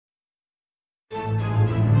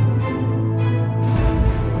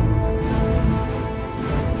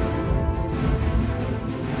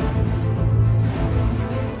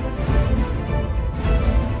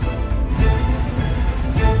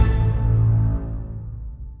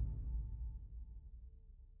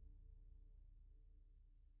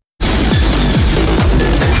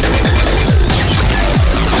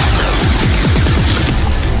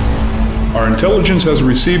Intelligence has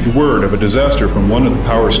received word of a disaster from one of the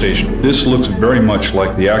power stations. This looks very much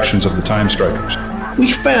like the actions of the Time Strikers.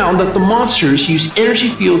 We found that the monsters use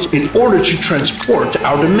energy fields in order to transport to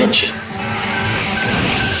our dimension.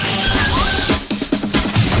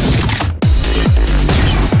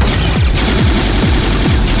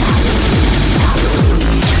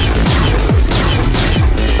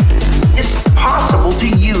 It's possible to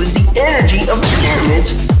use the energy of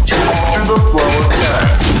pyramids to alter the flow of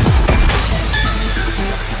time.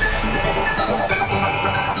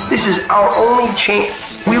 This is our only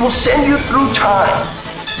chance. We will send you through time.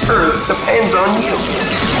 Earth depends on you.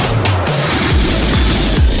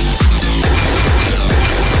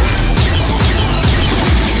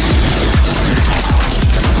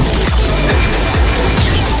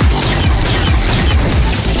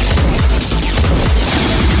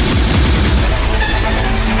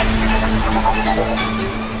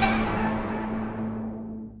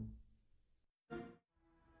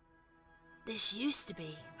 This used to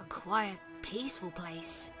be a quiet, peaceful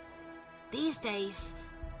place. These days,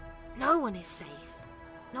 no one is safe,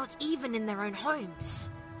 not even in their own homes.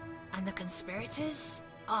 And the conspirators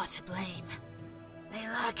are to blame. They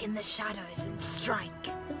lurk in the shadows and strike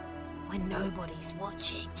when nobody's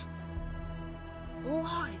watching. All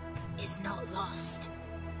hope is not lost.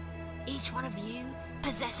 Each one of you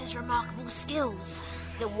possesses remarkable skills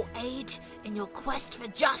that will aid in your quest for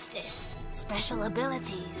justice. Special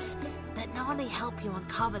abilities that not only help you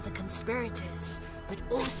uncover the conspirators, but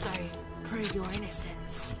also prove your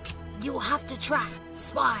innocence. You will have to track,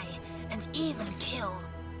 spy, and even kill.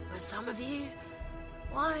 But some of you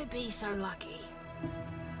won't be so lucky.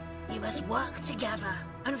 You must work together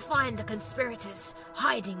and find the conspirators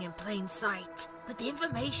hiding in plain sight. With the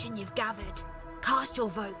information you've gathered, cast your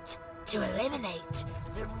vote to eliminate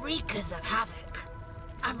the wreakers of havoc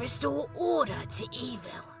and restore order to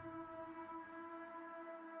Eville.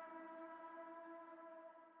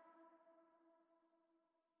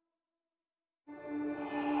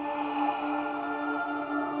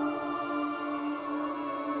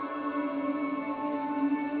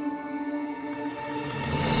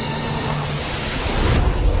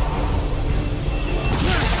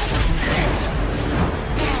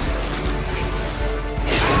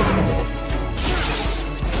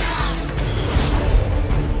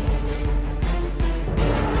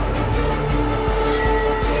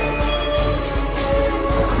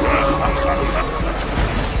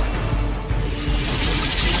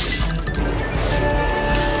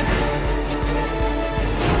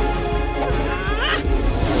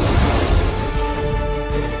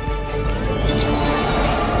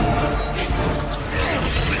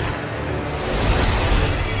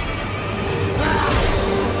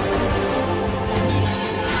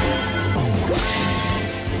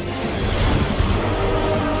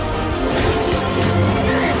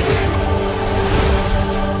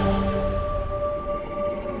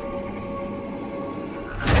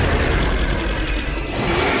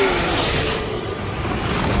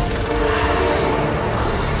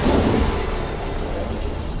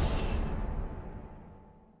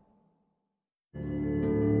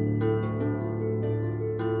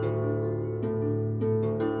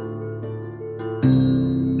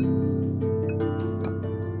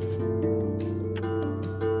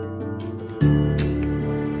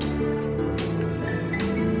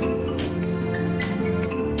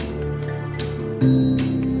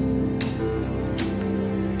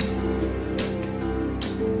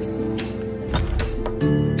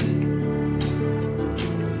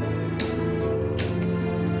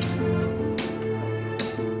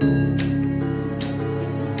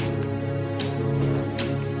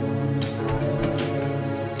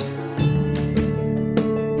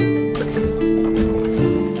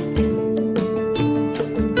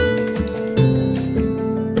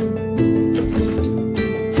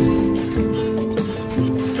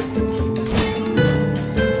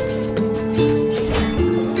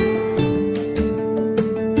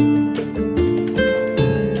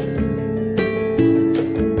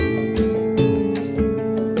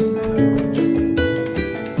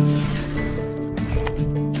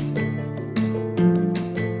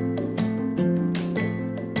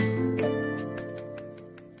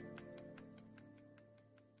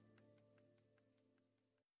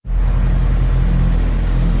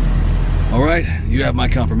 You have my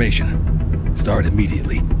confirmation. Start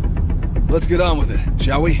immediately. Let's get on with it,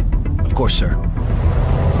 shall we? Of course, sir.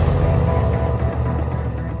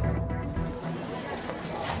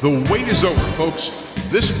 The wait is over, folks.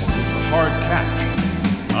 This one, hard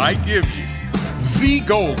catch. I give you the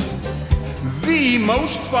golden, the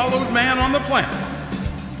most followed man on the planet.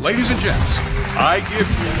 Ladies and gents, I give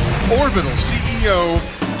you Orbital CEO,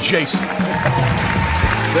 Jason.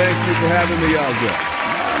 Thank you for having me, Aljo.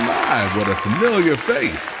 My, what a familiar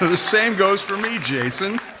face. The same goes for me,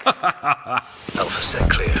 Jason. Alpha set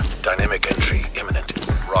clear. Dynamic entry imminent.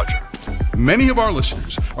 Roger. Many of our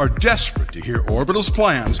listeners are desperate to hear Orbital's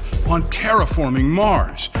plans on terraforming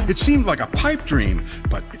Mars. It seemed like a pipe dream,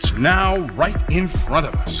 but it's now right in front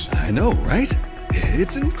of us. I know, right?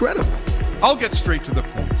 It's incredible. I'll get straight to the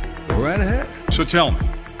point. Go right ahead. So tell me,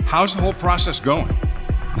 how's the whole process going?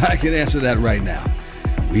 I can answer that right now.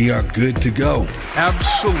 We are good to go.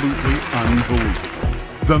 Absolutely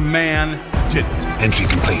unbelievable. The man did it. Entry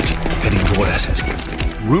complete. Heading toward asset.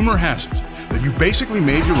 Rumor has it that you basically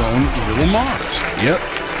made your own little Mars. Yep.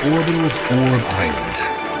 Orbital's Orb Island.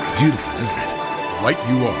 Beautiful, isn't it? Right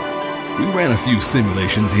you are. We ran a few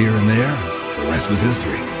simulations here and there. The rest was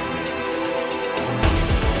history.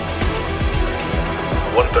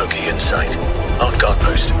 One bogey in sight. On guard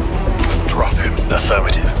post. Drop him.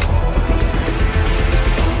 Affirmative.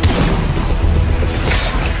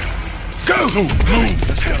 Go! Move!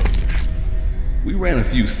 Let's go. We ran a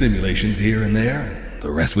few simulations here and there.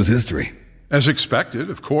 The rest was history. As expected,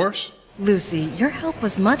 of course. Lucy, your help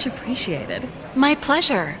was much appreciated. My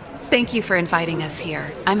pleasure. Thank you for inviting us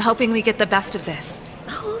here. I'm hoping we get the best of this.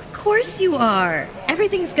 Oh, of course you are.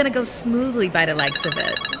 Everything's gonna go smoothly by the likes of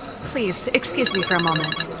it. Please, excuse me for a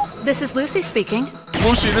moment. This is Lucy speaking.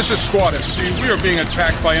 Lucy, this is Squad SC. We are being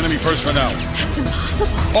attacked by enemy personnel. That's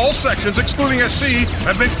impossible. All sections, excluding SC,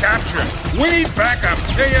 have been captured. We need backup.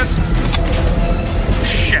 KS...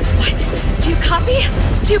 Shit. What? Do you copy?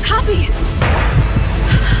 Do you copy?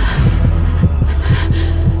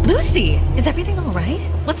 Lucy, is everything all right?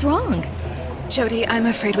 What's wrong? Jody, I'm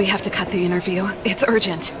afraid we have to cut the interview. It's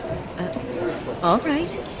urgent. All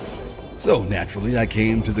right. So naturally, I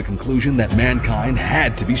came to the conclusion that mankind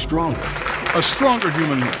had to be stronger. A stronger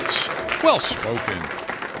human race. Well spoken.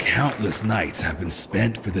 Countless nights have been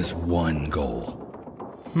spent for this one goal.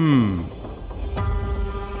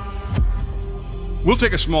 We'll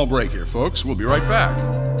take a small break here, folks. We'll be right back.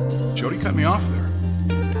 Jody cut me off there.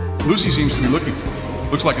 Lucy seems to be looking for me.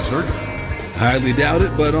 Looks like it's urgent. Highly doubt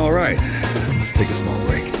it, but all right. Let's take a small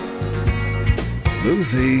break.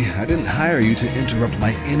 Lucy, I didn't hire you to interrupt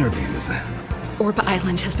my interviews. Orb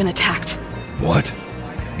Island has been attacked. What?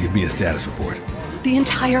 Give me a status report. The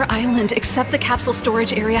entire island, except the capsule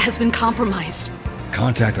storage area, has been compromised.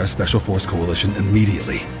 Contact our Special Force Coalition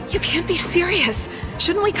immediately. You can't be serious.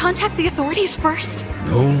 Shouldn't we contact the authorities first?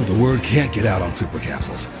 No, the word can't get out on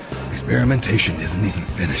supercapsules. Experimentation isn't even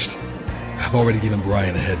finished. I've already given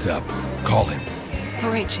Brian a heads up. Call him.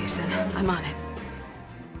 All right, Jason. I'm on it.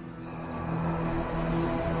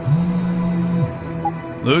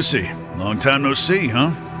 Lucy, long time no see,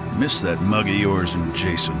 huh? Missed that mug of yours and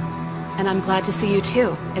Jason. And I'm glad to see you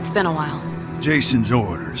too. It's been a while. Jason's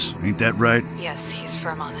orders, ain't that right? Yes, he's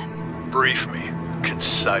firm on it. Brief me,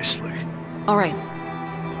 concisely. All right.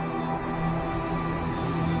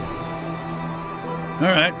 All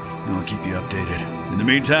right, I'll keep you updated. In the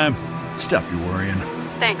meantime, stop your worrying.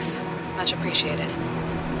 Thanks. Much appreciated.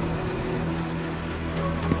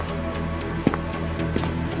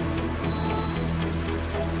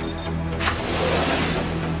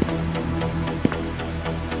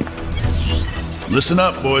 Listen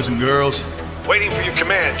up, boys and girls. Waiting for your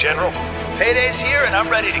command, General. Payday's here and I'm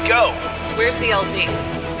ready to go. Where's the LZ?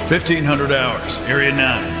 1,500 hours, Area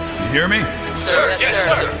 9. You hear me? Sir, yes,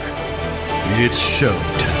 sir. It's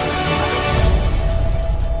showtime.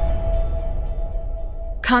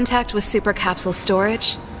 Contact with supercapsule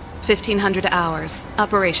storage. 1,500 hours,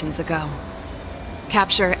 operations ago.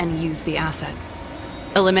 Capture and use the asset.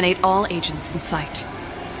 Eliminate all agents in sight.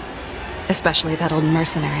 Especially that old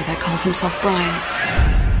mercenary that calls himself Brian.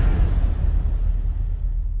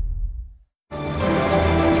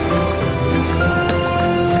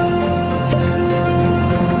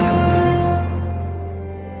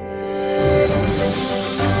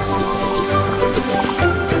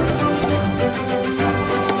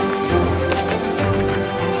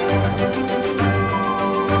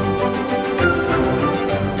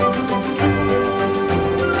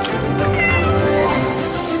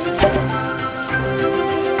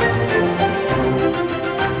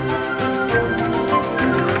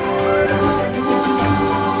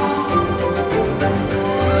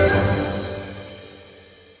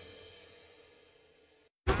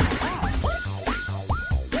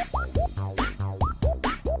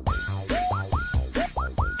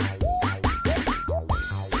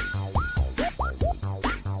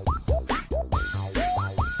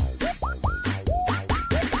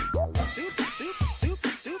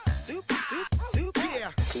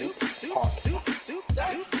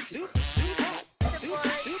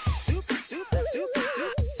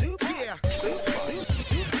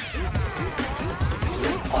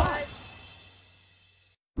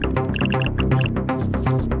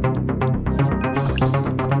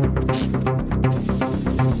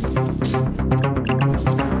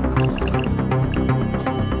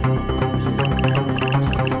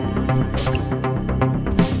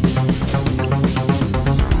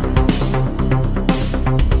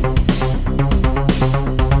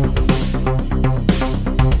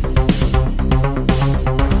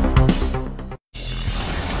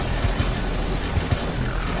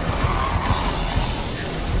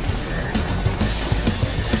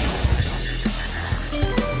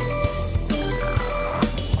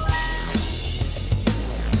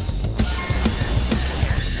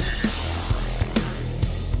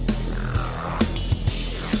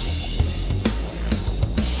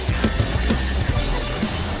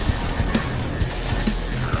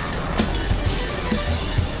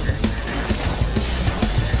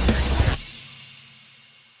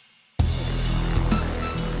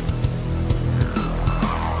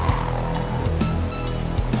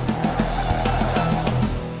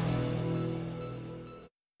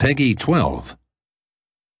 Leggy 12.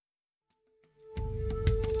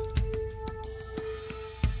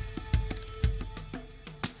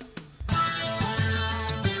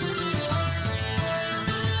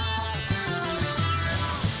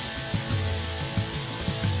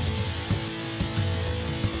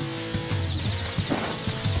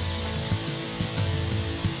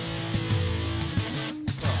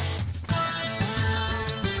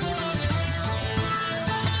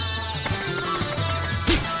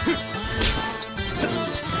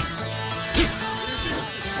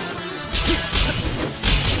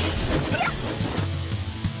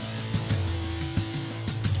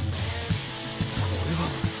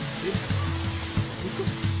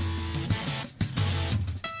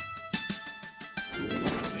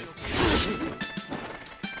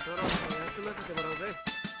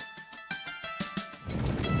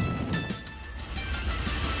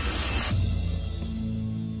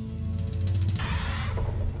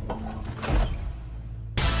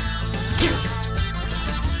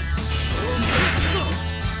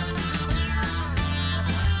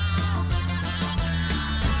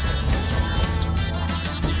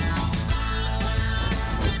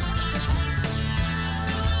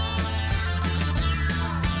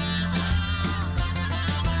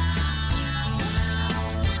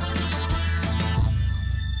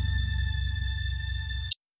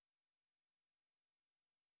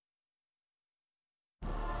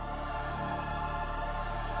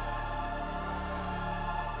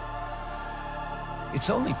 It's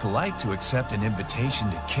only polite to accept an invitation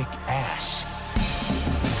to kick ass.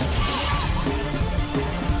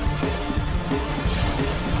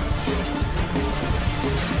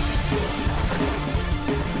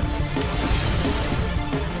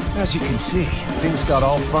 As you can see, things got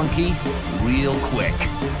all funky real quick.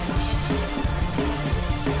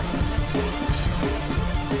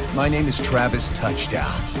 My name is Travis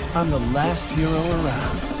Touchdown. I'm the last hero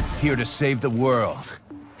around, here to save the world.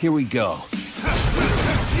 Here we go.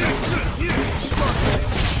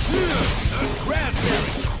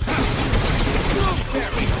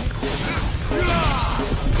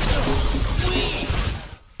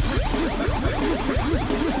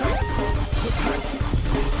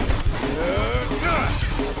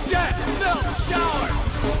 Death melt shower!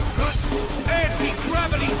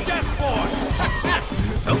 Anti-gravity death force!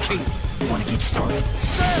 Okay, wanna get started?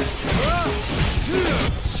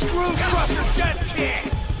 Screw crusher death kick!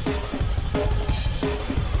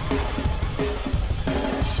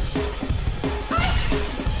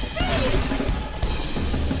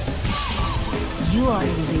 You are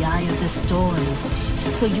in the eye of the storm,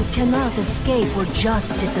 so you cannot escape or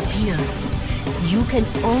just disappear. You can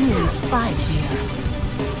only fight here.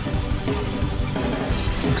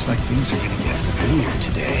 Looks like things are gonna get weird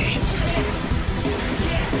today.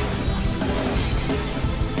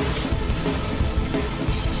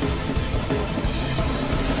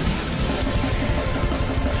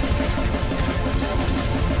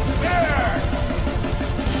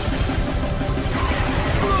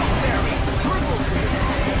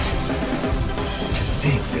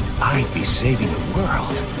 I'd be saving the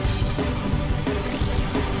world.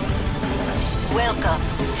 Welcome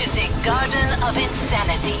to the Garden of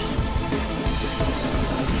Insanity.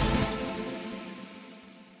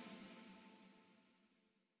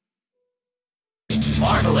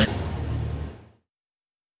 Marvelous!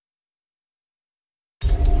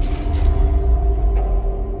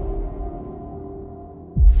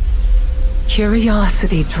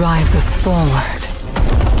 Curiosity drives us forward,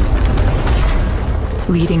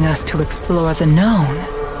 leading us to explore the known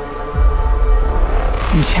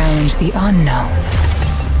and challenge the unknown.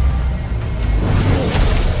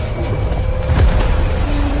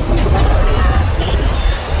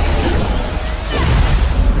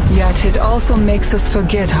 Yet it also makes us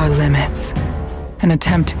forget our limits and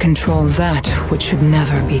attempt to control that which should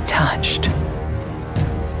never be touched.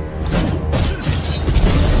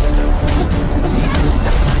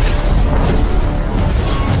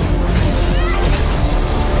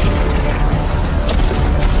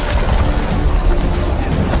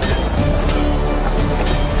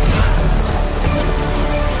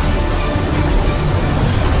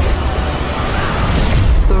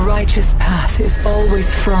 The righteous path is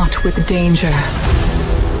always fraught with danger.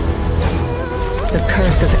 The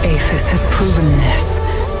curse of Aphis has proven this,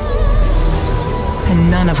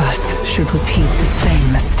 and none of us should repeat the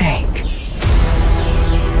same mistake.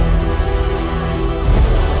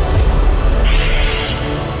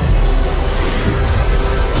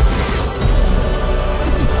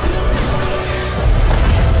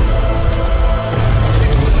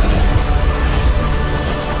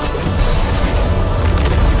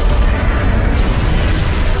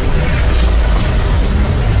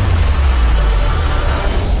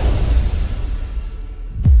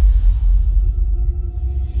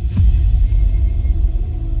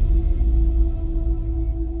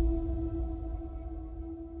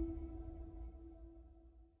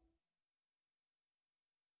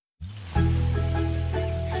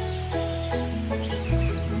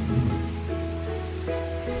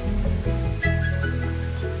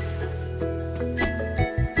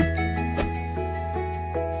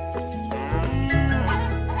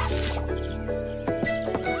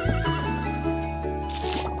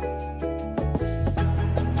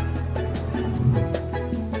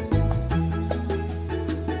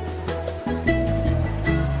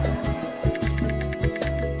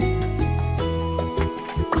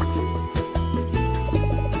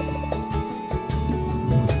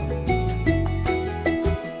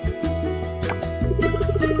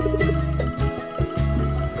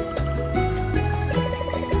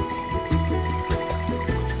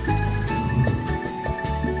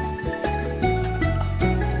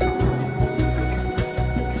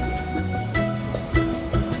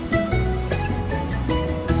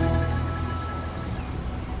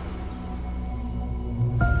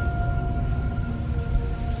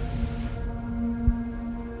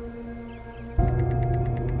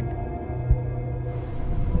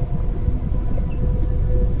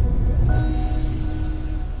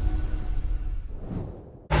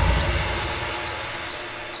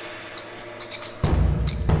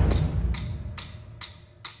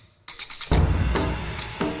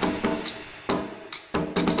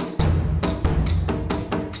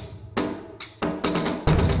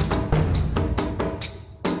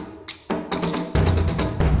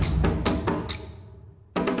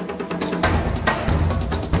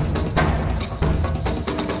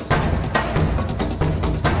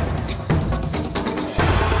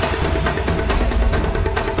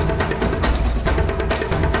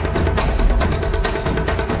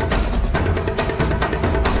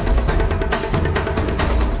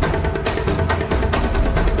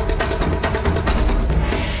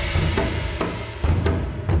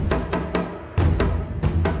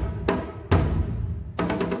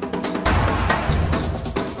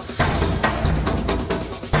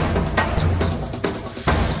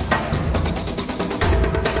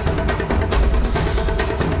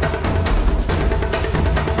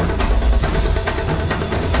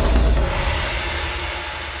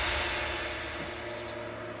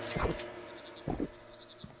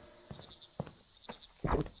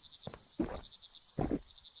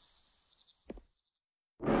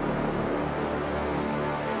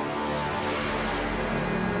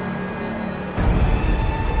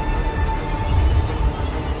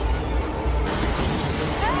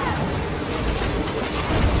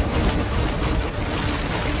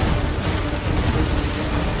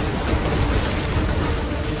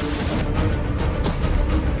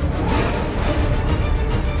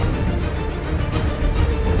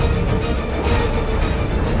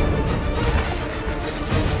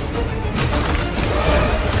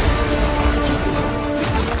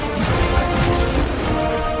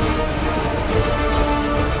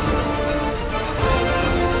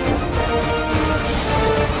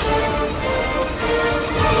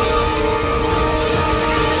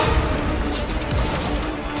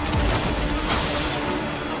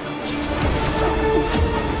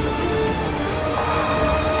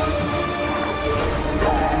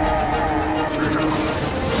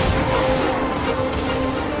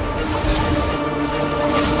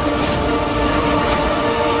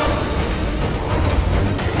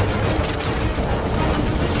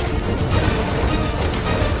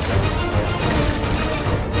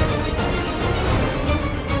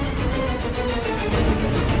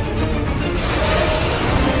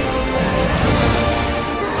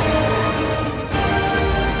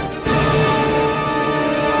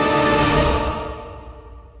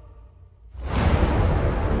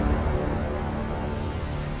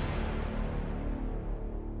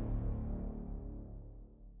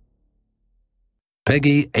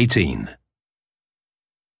 Peggy 18.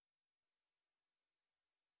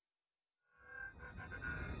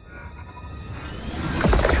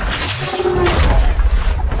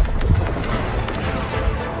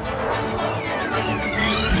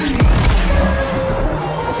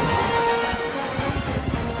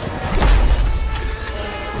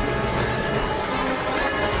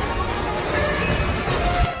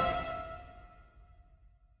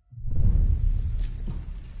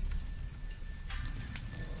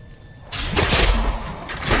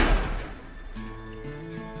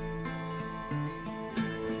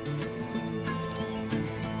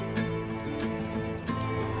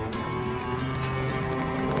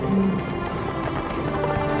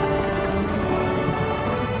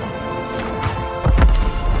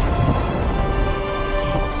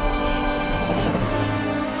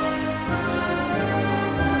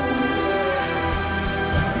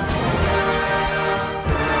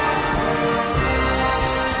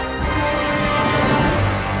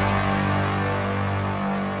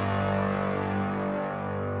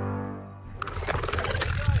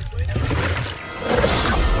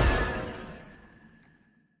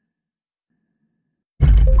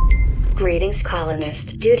 Greetings,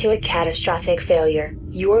 colonist. Due to a catastrophic failure,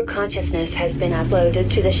 your consciousness has been uploaded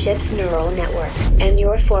to the ship's neural network, and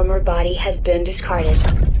your former body has been discarded.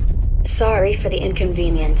 Sorry for the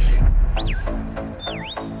inconvenience.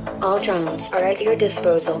 All drones are at your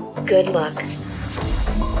disposal. Good luck.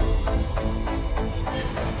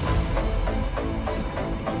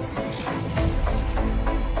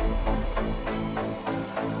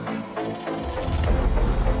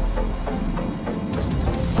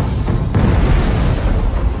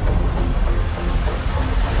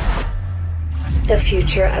 The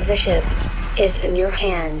future of the ship is in your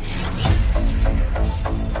hands.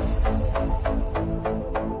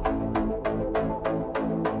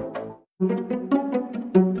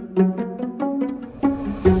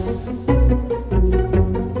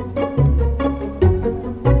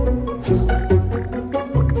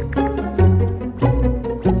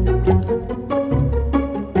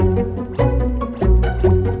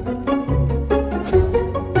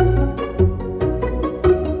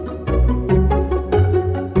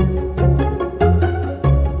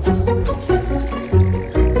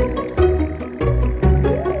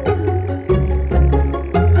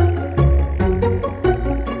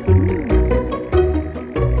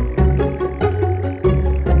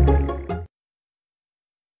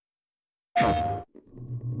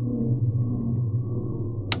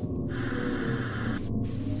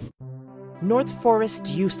 North Forest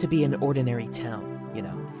used to be an ordinary town, you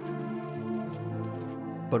know.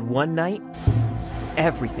 But one night,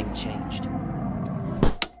 everything changed.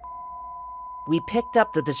 We picked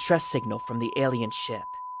up the distress signal from the alien ship.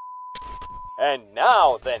 And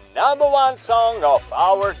now, the #1 song of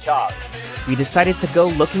our chart. We decided to go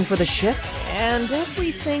looking for the ship, and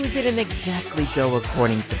everything didn't exactly go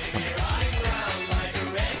according to plan.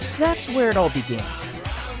 That's where it all began.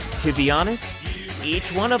 To be honest,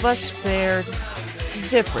 each one of us fared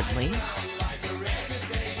differently.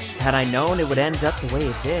 Had I known it would end up the way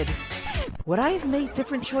it did, would I have made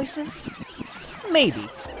different choices? Maybe.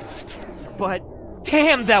 But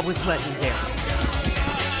damn, that was legendary.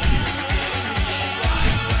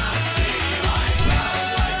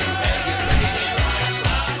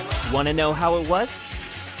 Wanna know how it was?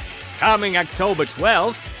 Coming October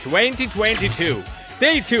 12th, 2022.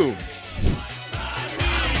 Stay tuned.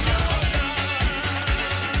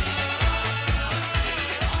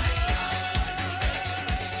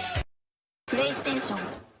 PlayStation.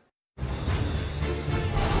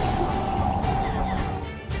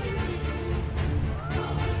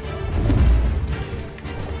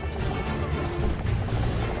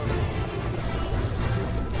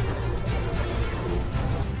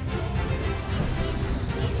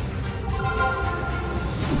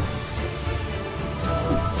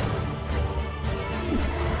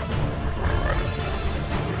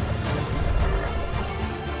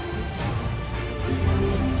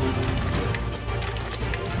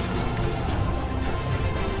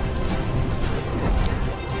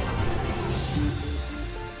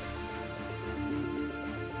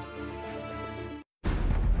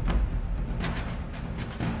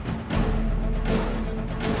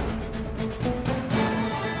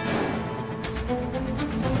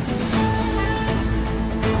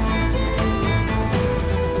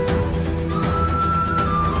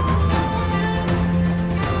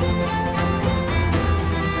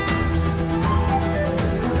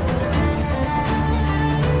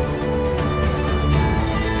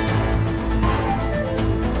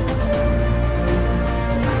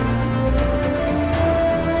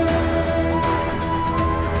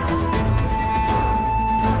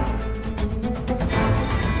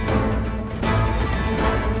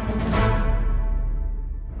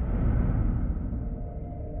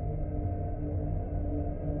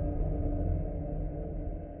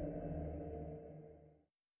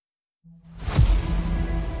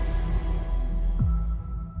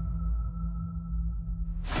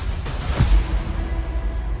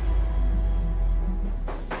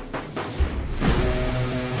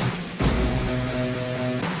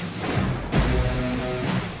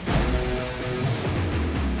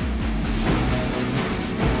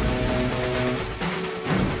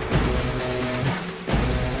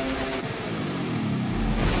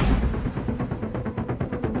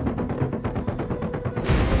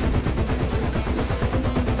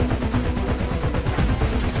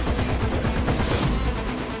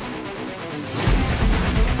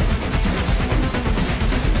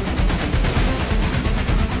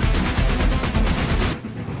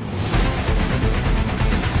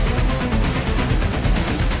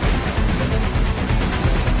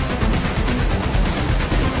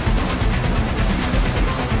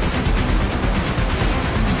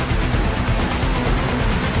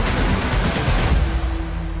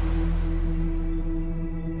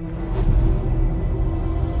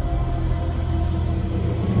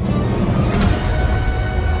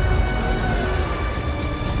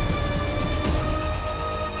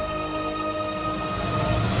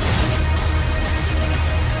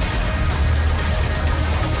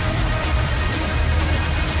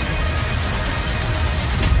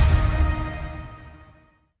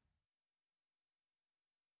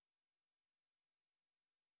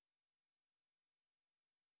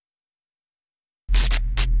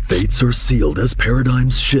 Fates are sealed as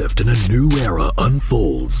paradigms shift and a new era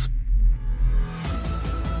unfolds.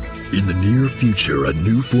 In the near future, a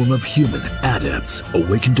new form of human, adepts,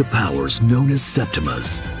 awaken to powers known as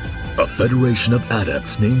Septimas. A federation of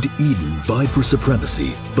adepts named Eden vied for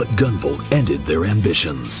supremacy, but Gunvolt ended their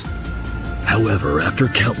ambitions. However, after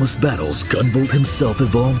countless battles, Gunvolt himself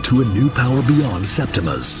evolved to a new power beyond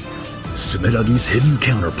Septimas. Smidagi's hidden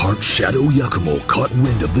counterpart, Shadow Yakumo, caught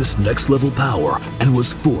wind of this next-level power and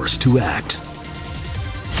was forced to act.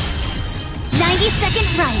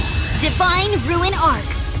 90-second run. Divine Ruin Arc.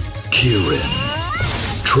 Kirin.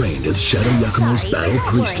 Trained as Shadow Yakumo's battle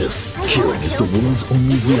priestess, Kirin is the world's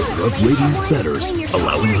only wielder of radiant fetters,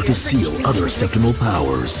 allowing her to seal other septimal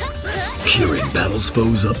powers. Kirin battles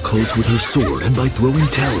foes up close with her sword and by throwing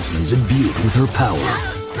talismans imbued with her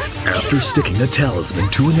power. After sticking a talisman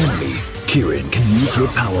to an enemy, Kirin can use her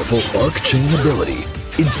powerful Arc Chain ability,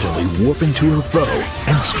 instantly warping to her foe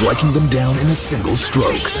and striking them down in a single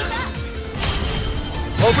stroke.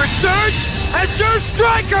 Oversurge as your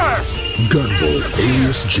striker! Gunvolt,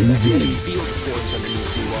 alias JV.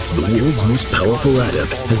 The world's most powerful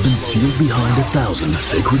adept has been sealed behind 1,000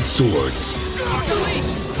 sacred swords.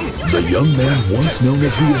 The young man once known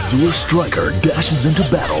as the Azure Striker dashes into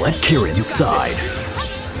battle at Kirin's side.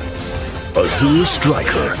 Azure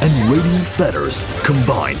Striker and Radiant Fetters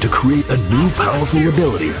combine to create a new powerful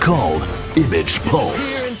ability called Image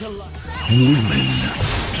Pulse. Lumen.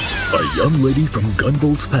 A young lady from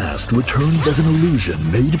Gunvolt's past returns as an illusion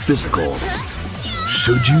made physical.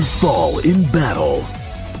 Should you fall in battle,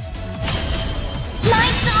 My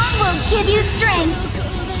song will give you strength.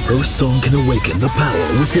 her song can awaken the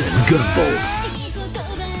power within Gunvolt.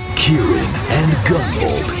 Kirin and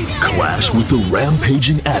Gunvolt clash with the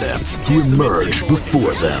rampaging adepts who emerge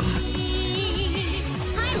before them.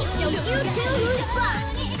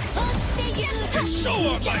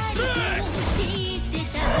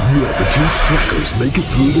 Will the two strikers make it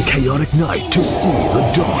through the chaotic night to see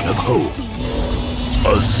the dawn of hope?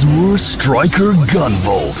 Azure Striker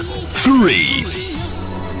Gunvolt 3.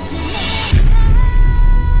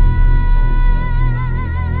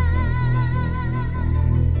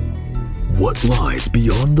 What lies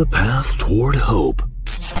beyond the path toward hope?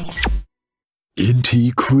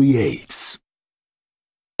 Inti creates.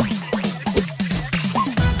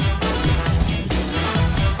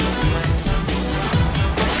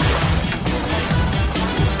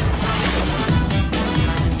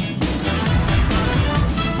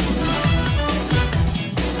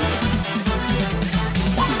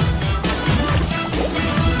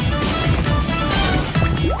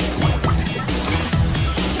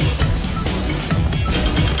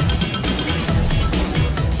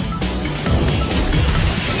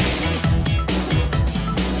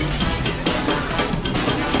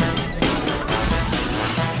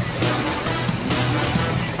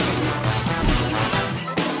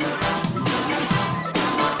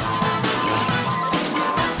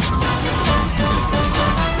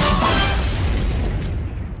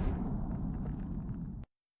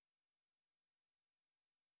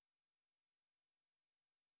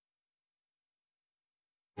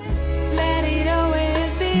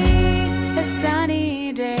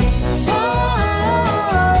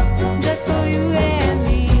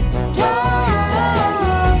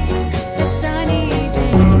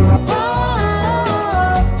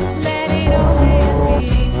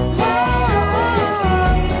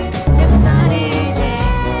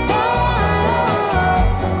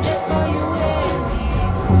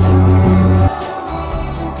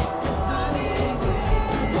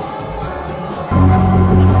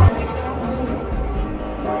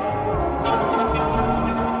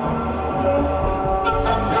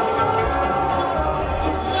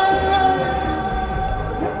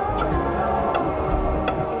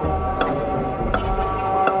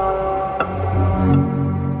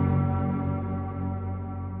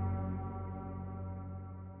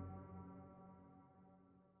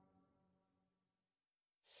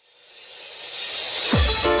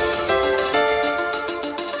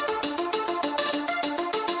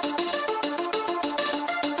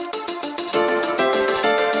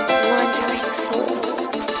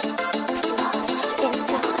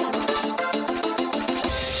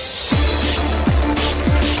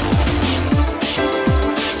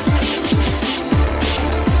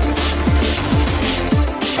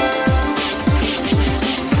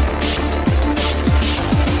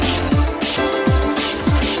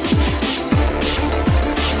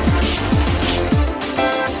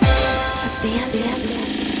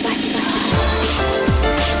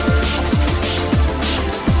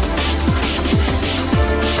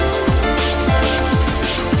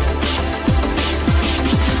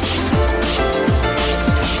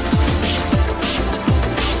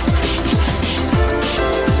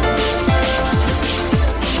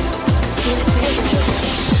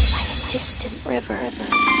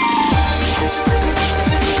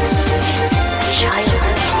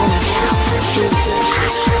 childhood hometown reduced to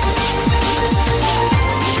ashes.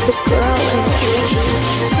 The girl in the dream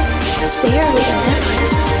is barely a memory.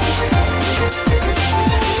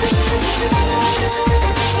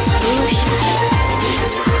 Blue shadow is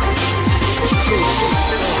past.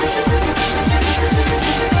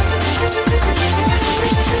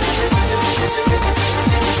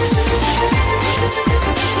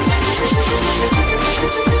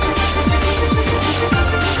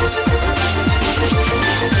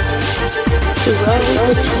 The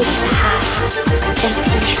road between past and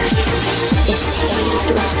future is paved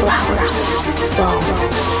with flowers, bone.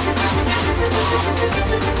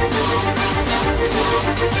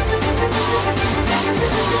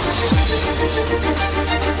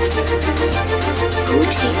 Who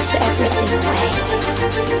takes everything away?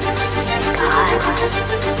 Is it God?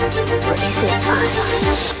 Or is it us?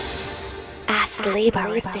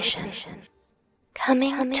 Astlibra Vision.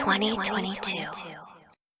 Coming 2022.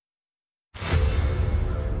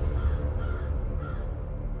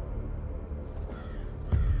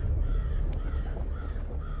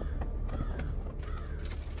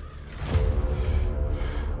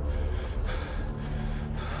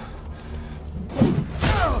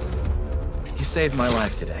 You saved my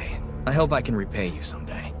life today. I hope I can repay you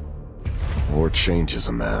someday. War changes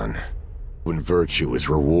a man when virtue is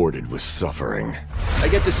rewarded with suffering. I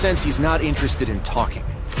get the sense he's not interested in talking.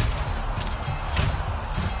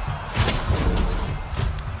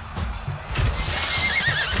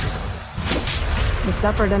 We've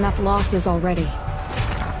suffered enough losses already.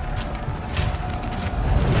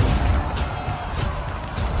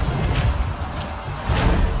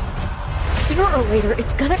 Sooner or later,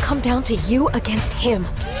 it's gonna come down to you against him.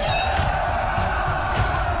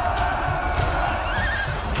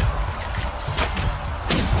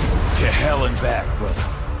 To hell and back, brother.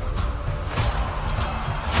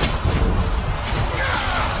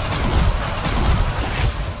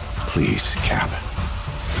 Please, Cap.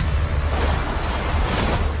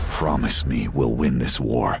 Promise me we'll win this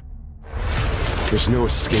war. There's no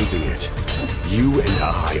escaping it. You and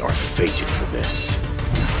I are fated for this.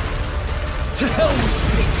 To hell with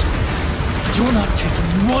fate! You're not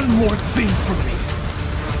taking one more thing from me!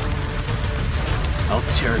 I'll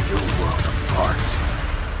tear your world apart.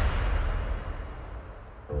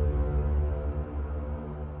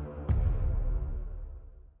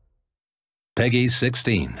 Peggy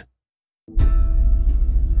 16.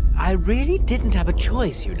 I really didn't have a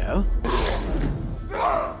choice, you know.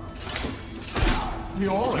 We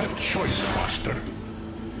all have choice, Master.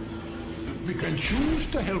 We can choose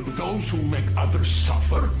to help those who make others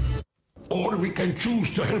suffer, or we can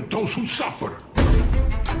choose to help those who suffer.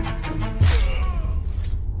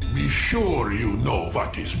 Be sure you know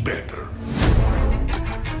what is better.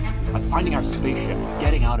 I'm finding our spaceship,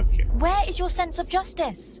 getting out of here. Where is your sense of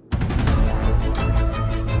justice?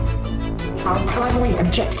 Our primary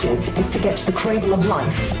objective is to get the Cradle of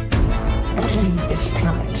Life and leave this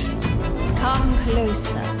planet. Come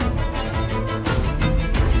closer.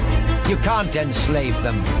 You can't enslave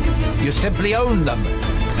them. You simply own them.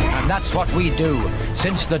 And that's what we do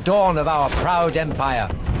since the dawn of our proud empire.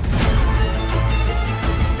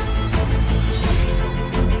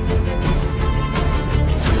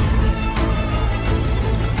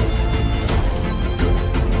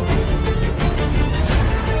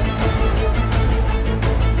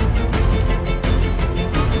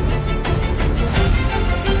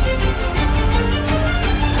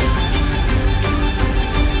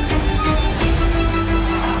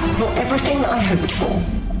 Everything I hoped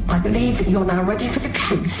for. I believe you're now ready for the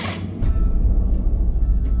truth.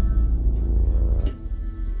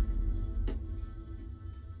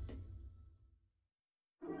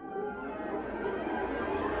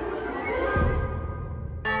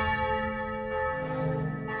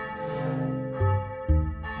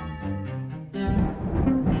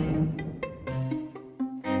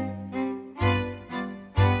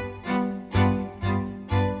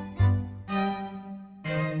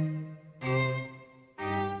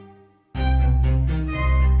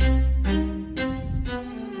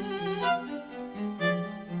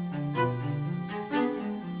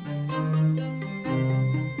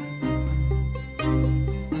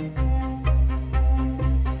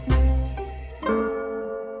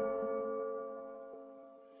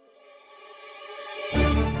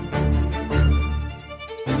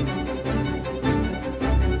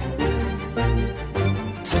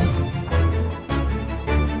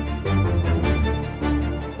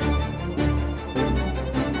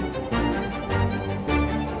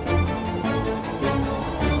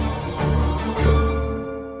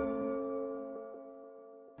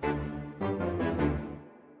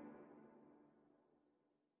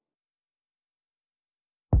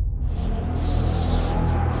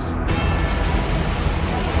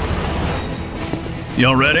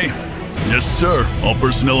 Y'all ready? Yes, sir. All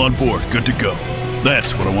personnel on board. Good to go.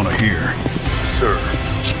 That's what I want to hear. Sir.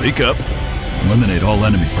 Speak up. Eliminate all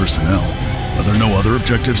enemy personnel. Are there no other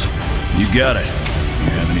objectives? You got it. You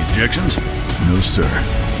have any objections? No, sir.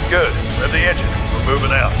 Good. Rev the engine. We're moving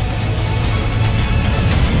out.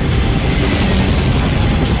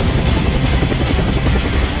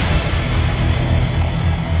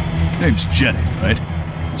 Name's Jenny, right?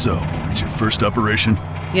 So, it's your first operation?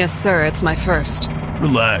 Yes, sir, it's my first.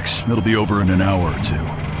 Relax. It'll be over in an hour or two.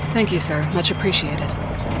 Thank you, sir. Much appreciated.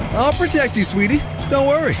 I'll protect you, sweetie. Don't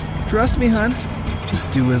worry. Trust me, hon.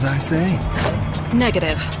 Just do as I say.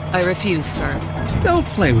 Negative. I refuse, sir. Don't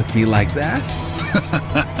play with me like that.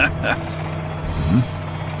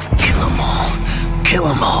 Kill them all. Kill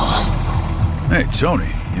them all. Hey,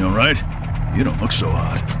 Tony. You alright? You don't look so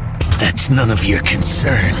hot. That's none of your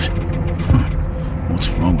concern. What's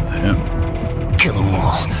wrong with him? Kill them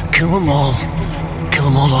all. Kill them all. Kill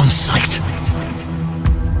them all on sight.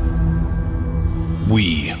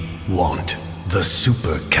 We want the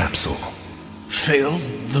super capsule. Fail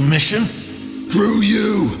the mission? Through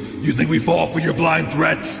you! You think we fall for your blind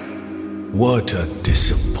threats? What a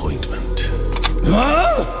disappointment.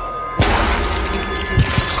 Huh?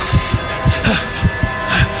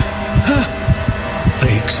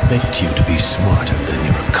 I expect you to be smarter than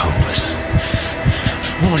your accomplice.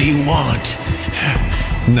 What do you want?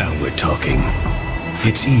 Now we're talking.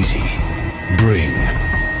 It's easy. Bring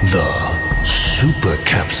the super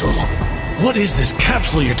capsule. What is this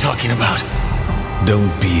capsule you're talking about?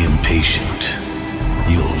 Don't be impatient.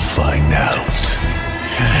 You'll find out.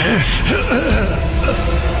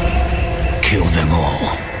 Kill them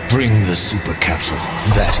all. Bring the super capsule.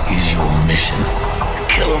 That is your mission.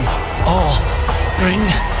 Kill them all. Bring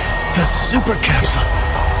the super capsule.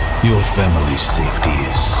 Your family's safety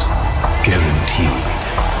is guaranteed.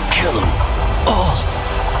 Kill them all.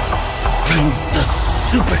 Bring the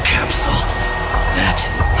super capsule. That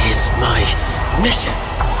is my mission.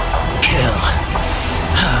 Kill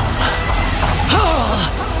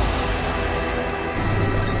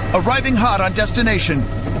Arriving hot on destination.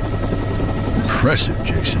 Impressive,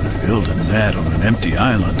 Jason. Building that on an empty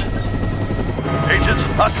island. Agents,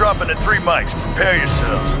 hot dropping at 3 mics. Prepare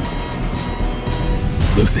yourselves.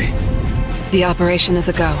 Lucy. The operation is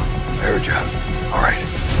a go. I heard you. All right.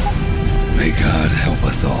 May God help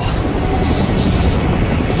us all.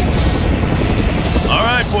 All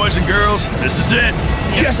right, boys and girls. This is it.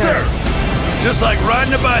 Yes, sir. Just like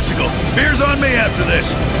riding a bicycle. Beer's on me after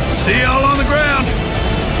this. See y'all on the ground.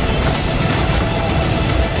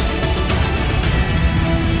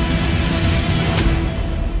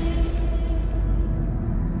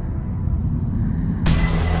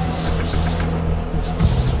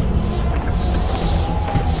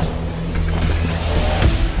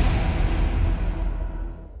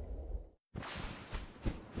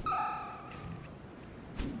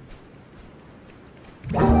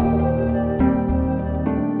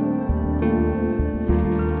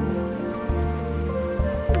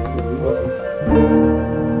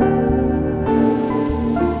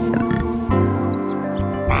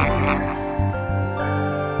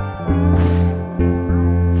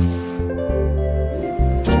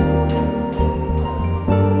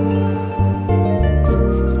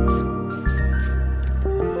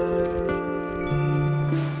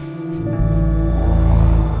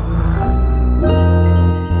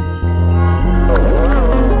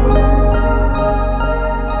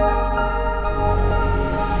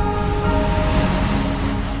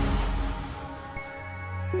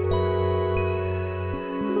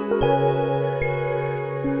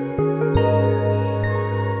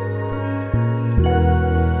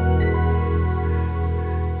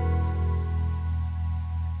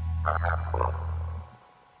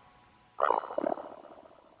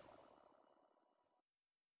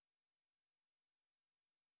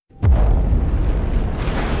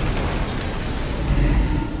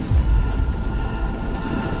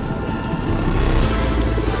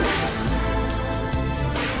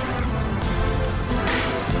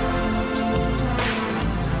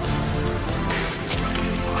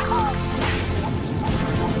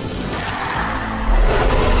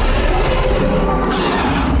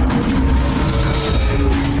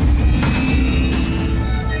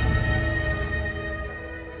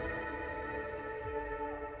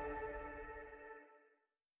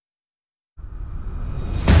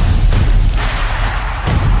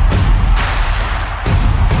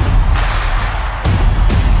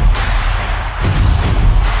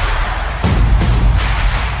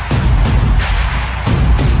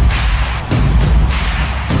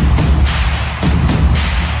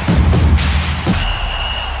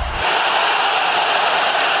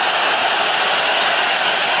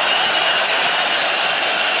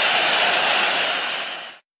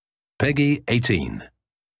 Peggy 18.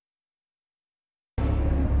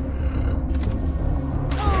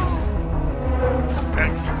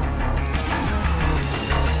 Excellent.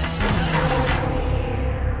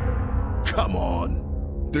 Come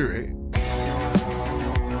on. Do it.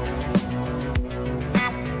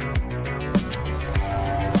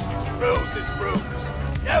 Rules is rules.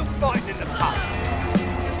 No fighting in the pub.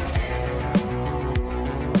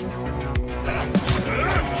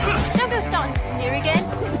 Don't go starting here again.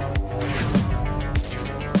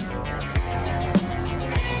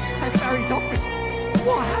 That's Barry's office.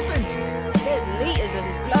 What happened? There's liters of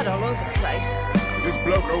his blood all over the place. This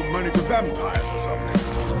bloke owed money to vampires or something.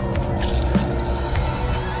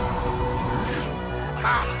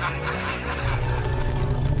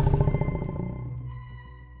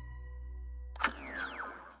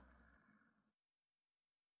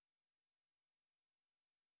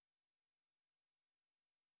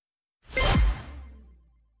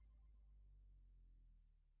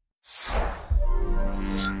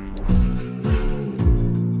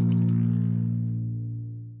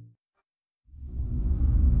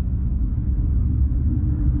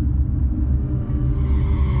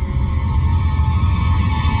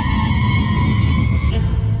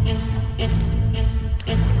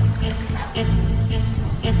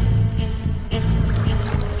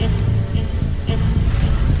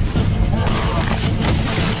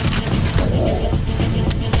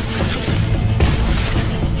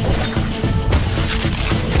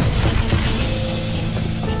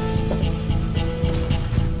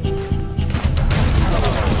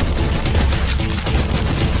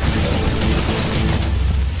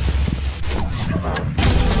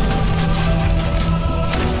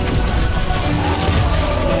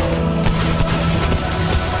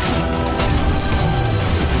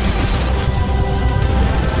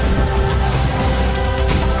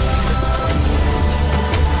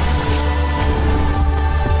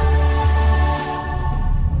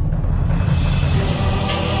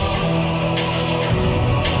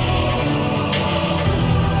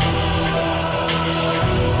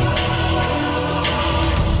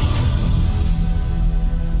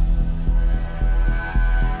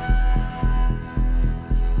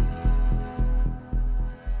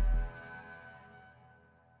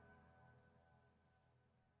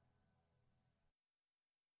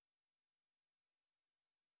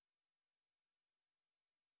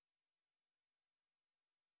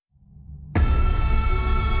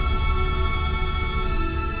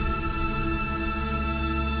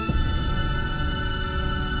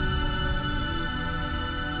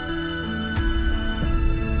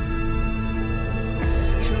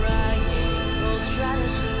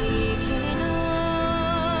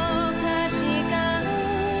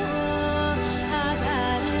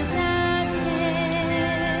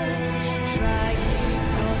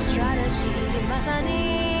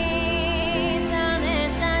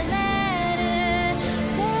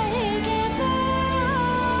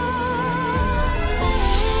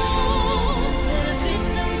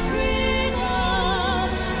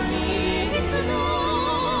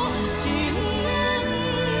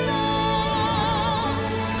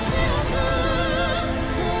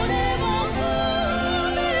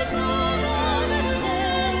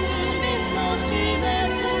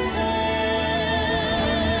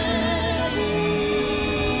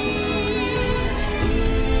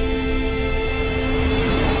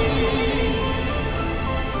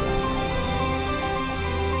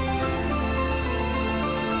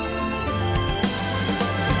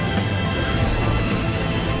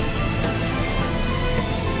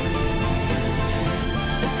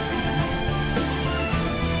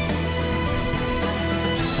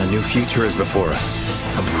 A new future is before us.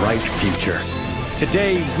 A bright future.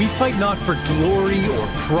 Today, we fight not for glory or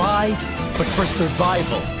pride, but for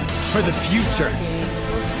survival. For the future.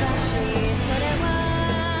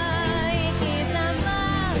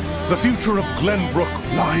 The future of Glenbrook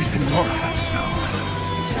lies in your hands now.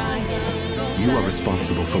 You are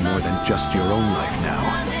responsible for more than just your own life now.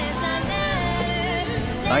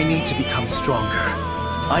 I need to become stronger.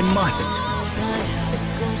 I must.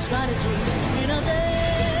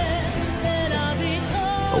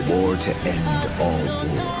 A war to end all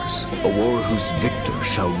wars. A war whose victor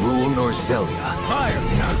shall rule Norzelia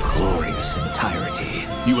in her glorious entirety.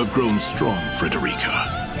 You have grown strong, Frederica.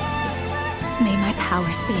 May my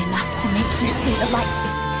powers be enough to make you see the light.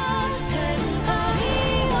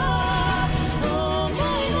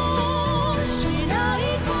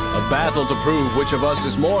 A battle to prove which of us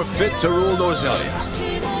is more fit to rule Norzelia.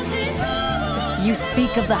 You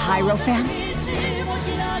speak of the Hierophant?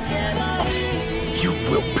 You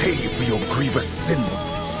will pay for your grievous sins,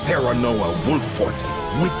 Serenoa Wolfort.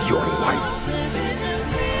 with your life.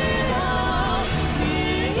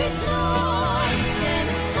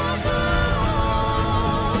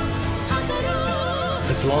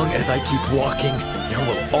 As long as I keep walking, there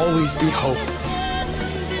will always be hope.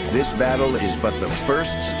 This battle is but the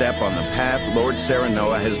first step on the path Lord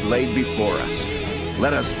Serenoa has laid before us.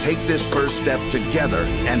 Let us take this first step together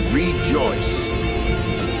and rejoice.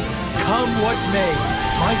 Come what may,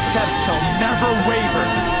 my steps shall never waver.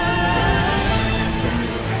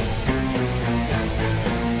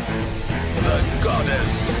 The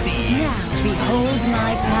goddess sees. Now behold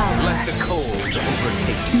my power. Let the cold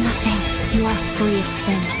overtake you. Nothing. You are free of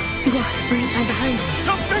sin. You are free. I'm behind you.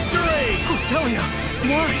 To victory! Cordelia!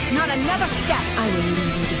 Why? Not another step. I will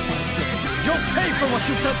leave you defenseless. You'll pay for what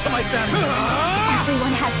you've done to my family.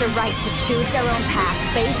 Everyone has the right to choose their own path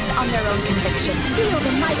based on their own convictions. Seal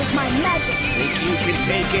the might of my magic. Think you can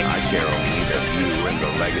take it? I care only that you and the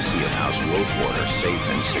legacy of House Wolfwood are safe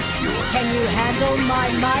and secure. Can you handle my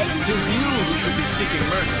might? It is you who should be seeking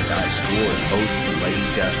mercy. I swore an oath to Lady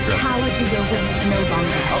Destra. Power to your wings no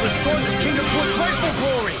longer. I'll restore this kingdom to its rightful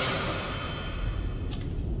glory.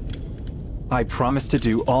 I promise to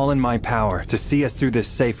do all in my power to see us through this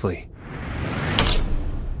safely.